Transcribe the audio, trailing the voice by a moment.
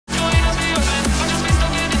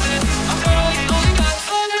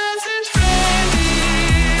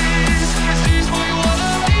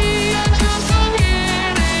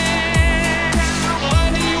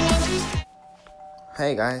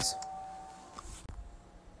Hey guys.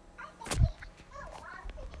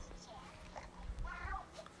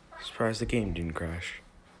 Surprised the game didn't crash.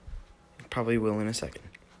 It probably will in a second.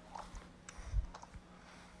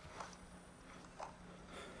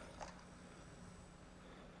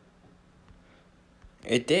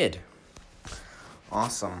 It did.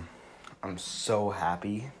 Awesome. I'm so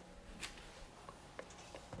happy.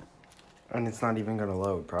 And it's not even gonna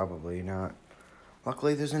load, probably not.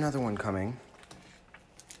 Luckily, there's another one coming.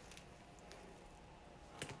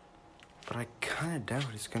 But I kinda doubt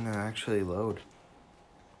it's gonna actually load.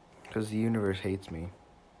 Because the universe hates me.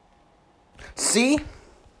 See?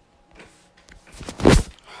 It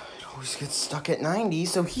always gets stuck at 90,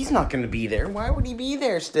 so he's not gonna be there. Why would he be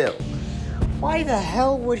there still? Why the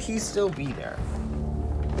hell would he still be there?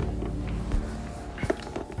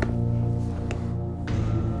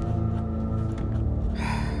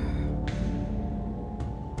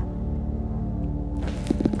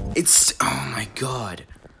 Oh my god.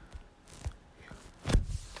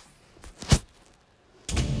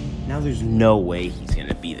 Now there's no way he's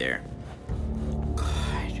gonna be there.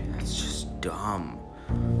 God, that's just dumb.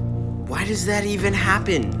 Why does that even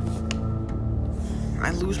happen?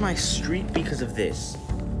 I lose my streak because of this.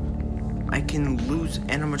 I can lose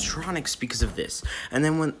animatronics because of this. And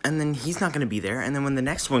then he's not gonna be there, and then when the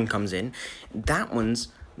next one comes in, that one's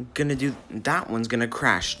gonna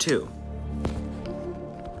crash too.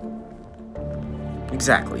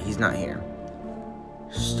 Exactly, he's not here.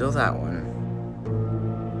 Still that one.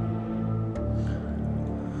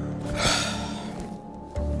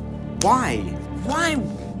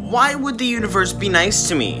 Why would the universe be nice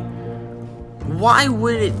to me? Why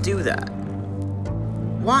would it do that?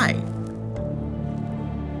 Why?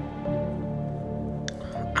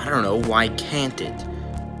 I don't know, why can't it?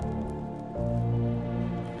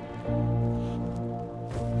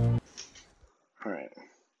 Alright.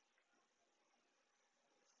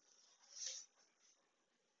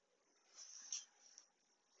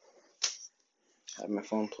 I have my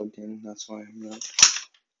phone plugged in, that's why I'm not.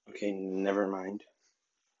 Okay, never mind.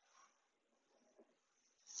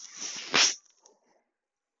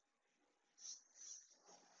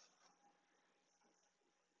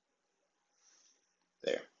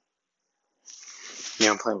 There.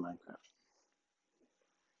 Yeah, I'm playing Minecraft.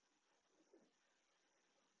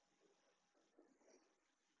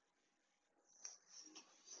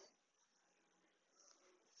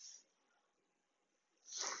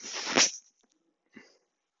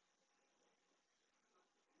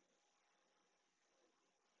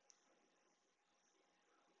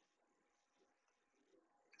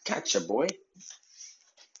 Gotcha, boy.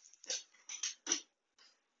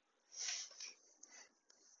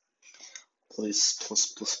 Please,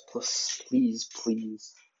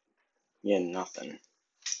 please. Yeah, nothing.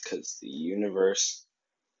 Because the universe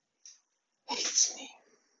hates me.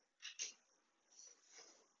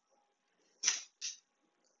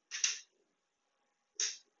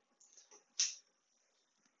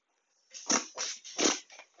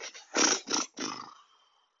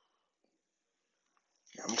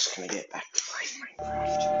 I'm just gonna get back to playing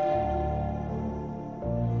Minecraft.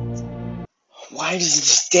 Why does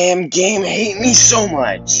this damn game hate me so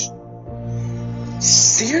much?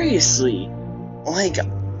 Seriously. Like,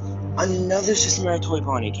 another System Era Toy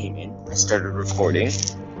Pony came in. I started recording.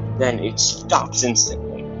 Then it stops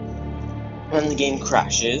instantly. When the game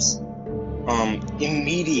crashes,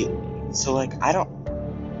 immediately. So, like,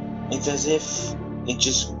 it's as if it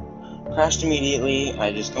just crashed immediately.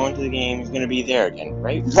 I just go into the game, he's gonna be there again,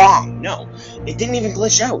 right? Wrong! No! It didn't even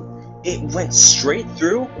glitch out. It went straight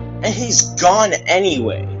through, and he's gone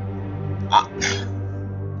anyway.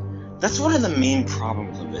 That's one of the main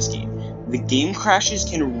problems of this game. The game crashes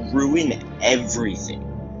can ruin everything.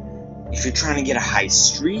 If you're trying to get a high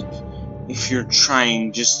streak, if you're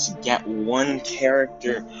trying just to get one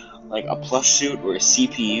character, like a plush suit or a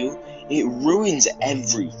CPU, it ruins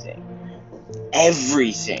everything.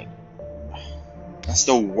 Everything. That's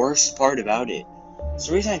the worst part about it. It's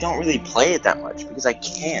the reason I don't really play it that much, because I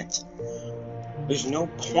can't. There's no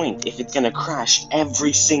point if it's gonna crash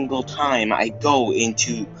every single time I go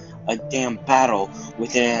into a damn battle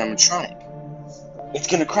with an animatronic. It's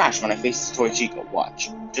gonna crash when I face this Toy Chico. Watch.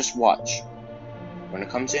 Just watch. When it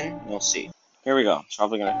comes in, you'll see. Here we go. It's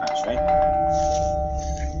probably gonna crash, right?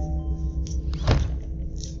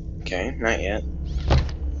 Okay, not yet.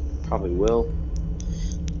 Probably will.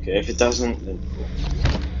 Okay, if it doesn't, then cool.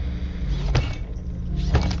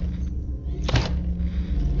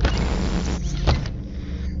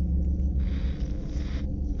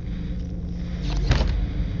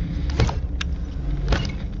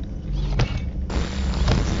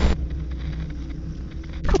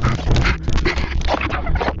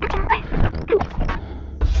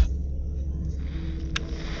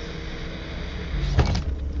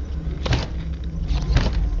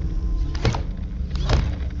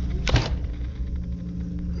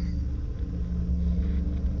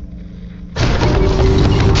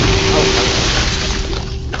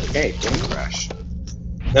 Hey, don't crash.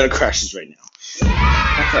 No, it crashes right now.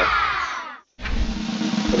 Okay.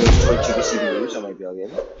 For those toy chica CPUs, I might be able to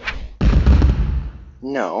get it.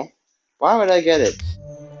 No. Why would I get it?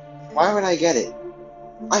 Why would I get it?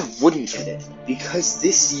 I wouldn't get it. Because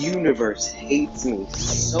this universe hates me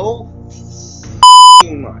so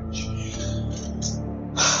much.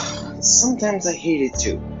 Sometimes I hate it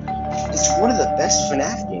too. It's one of the best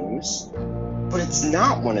FNaF games, but it's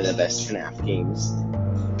not one of the best FNaF games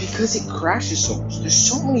because it crashes so much. There's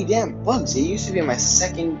so many damn bugs. It used to be my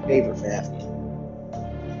second favorite FNaF game.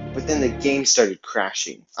 But then the game started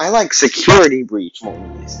crashing. I like Security Breach more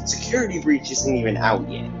than this. Security Breach isn't even out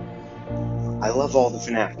yet. I love all the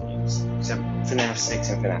FNaF games, except FNaF 6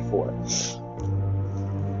 and FNaF 4.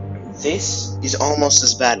 This is almost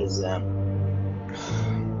as bad as them.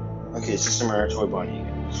 Okay, System Mario Toy Bonnie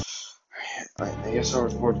again. Alright, I guess I'll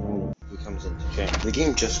record when he comes into change. The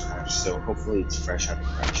game just crashed, so hopefully it's fresh out of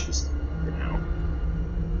crashes for now.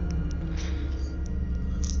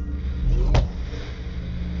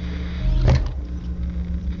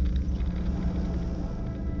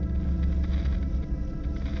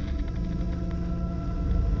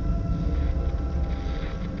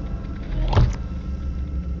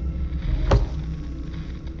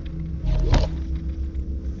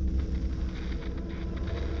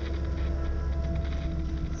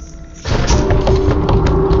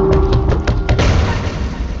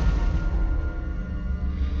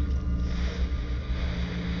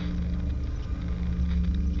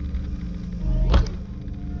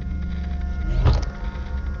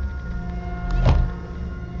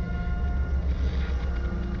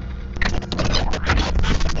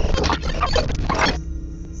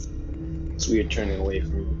 It's weird turning away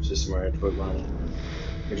from System Mario Toy Bonnie.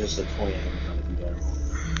 Or just a toy in general.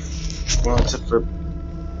 Well, except for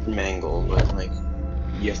Mangle, but like,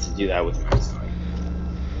 you have to do that with mouse on.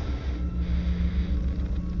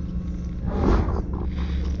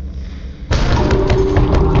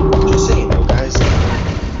 Just saying though, guys,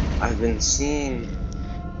 I've been seeing a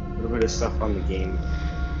little bit of stuff on the game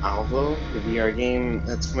Alvo, the VR game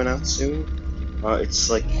that's coming out soon. It's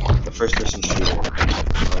like the first-person shooter in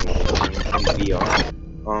VR.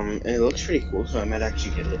 And it looks pretty cool, so I might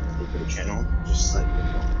actually get it for the channel, just like,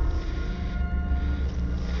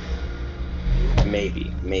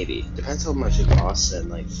 maybe. Depends how much it costs, and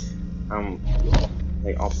like I'll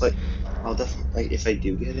definitely, like, if I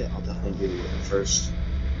do get it, I'll definitely do it first.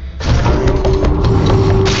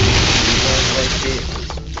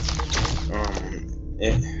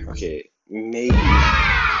 Okay, maybe,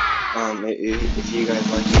 if you guys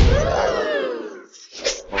like it, and I like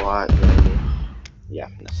it a lot, then, yeah,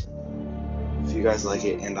 no. If you guys like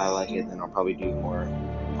it, and I like it, then I'll probably do more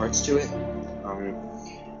parts to it.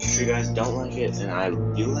 If you guys don't like it, and I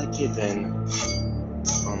do like it, then,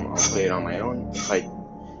 I'll play it on my own. If I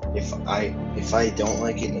don't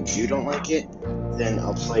like it, and you don't like it, then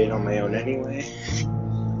I'll play it on my own anyway.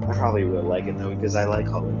 I probably will like it, though, because I like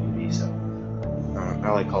Call of Duty, so... I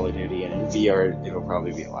like Call of Duty, and in VR, it'll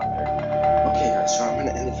probably be a lot better. Okay, guys, so I'm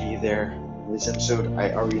gonna end the video there. This episode,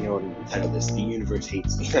 I already know what the title is. The Universe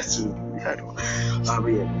Hates Me. That's the title. But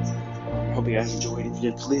yeah, hope you guys enjoyed. If you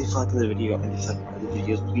did, please like the video, and if you like other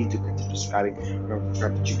videos, please do consider subscribing. Remember,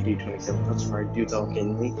 subscribe to Chickadee27. That's my dudes all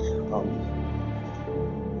kidding me.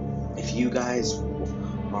 If you guys,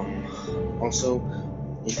 also,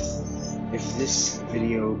 if this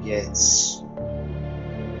video gets,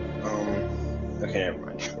 okay, never mind.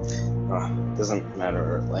 Doesn't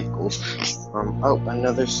matter, like, oh,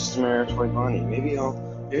 another System Mario Toy Bonnie. Maybe I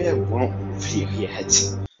won't in the video yet.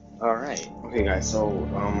 Alright, okay guys, so,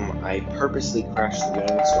 I purposely crashed the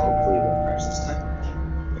game, so hopefully it won't crash this time.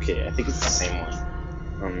 Okay, I think it's the same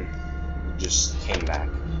one. It just came back.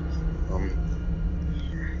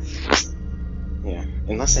 Yeah,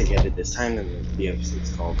 unless I get it this time, then the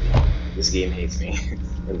episode's called, This Game Hates Me,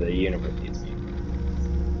 or The Universe Hates Me.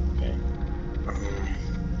 Okay.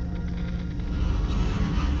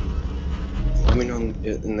 Let me know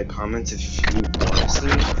in the comments if you want to see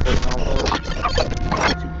me play Alvo.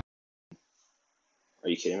 Are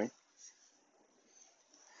you kidding me?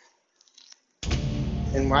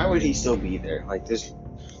 And why would he still be there? Like, there's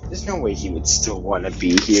no way he would still want to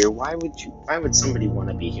be here. Why would somebody want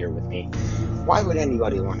to be here with me? Why would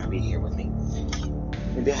anybody want to be here with me?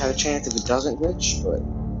 Maybe I have a chance if it doesn't glitch, but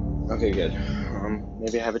okay, good.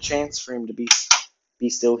 Maybe I have a chance for him to be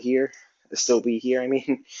still here. Still be here, I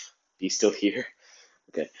mean. Be still here.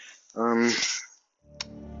 Okay. I'm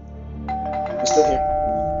still here.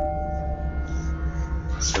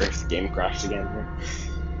 Sorry if the game crashed again here.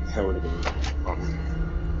 That would have been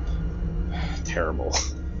terrible.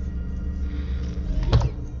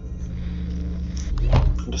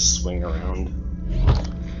 Just swing around.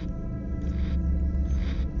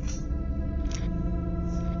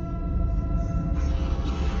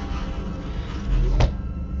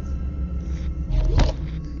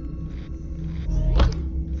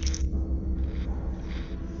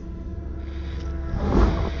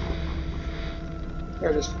 There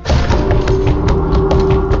it is.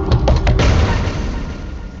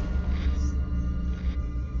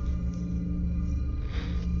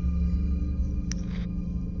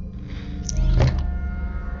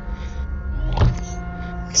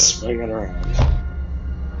 Swinging around.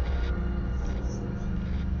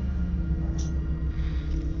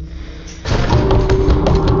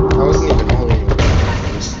 I wasn't even holding it. I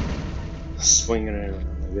was swinging it around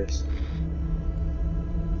like this.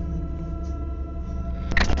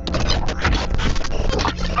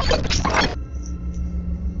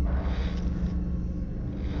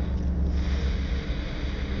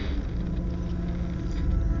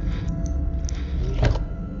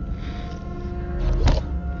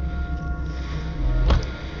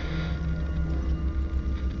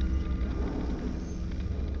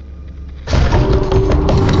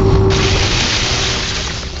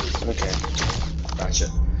 Okay, gotcha.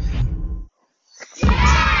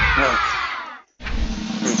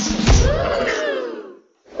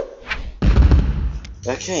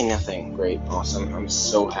 Okay, nothing. Great, awesome. I'm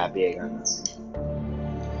so happy I got nothing.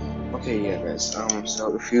 Okay, yeah, guys.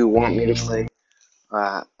 So if you want me to play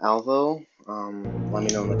Alvo, let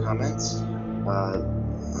me know in the comments.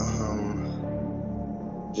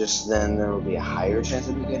 Just then there will be a higher chance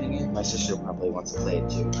of me getting it. My sister probably wants to play it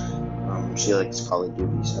too. She likes Call of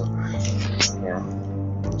Duty, so yeah.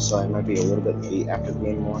 So I might be a little bit late after the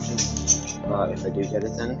game launches. If I do get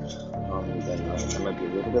it then I might be a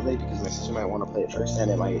little bit late because my sister might want to play it first, and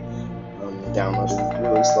it might download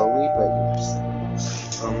really slowly. But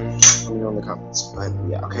let me know in the comments. But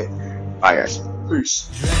yeah, okay. Bye guys. Peace.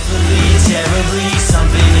 Dreadfully, terribly,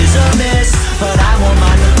 something is amiss, but I won't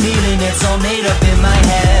mind the feeling, it's all made up in my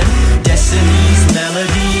head. Destiny's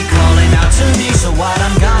melody calling out to me, so what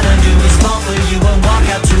I'm gonna do is fall for you and walk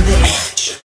out to the edge.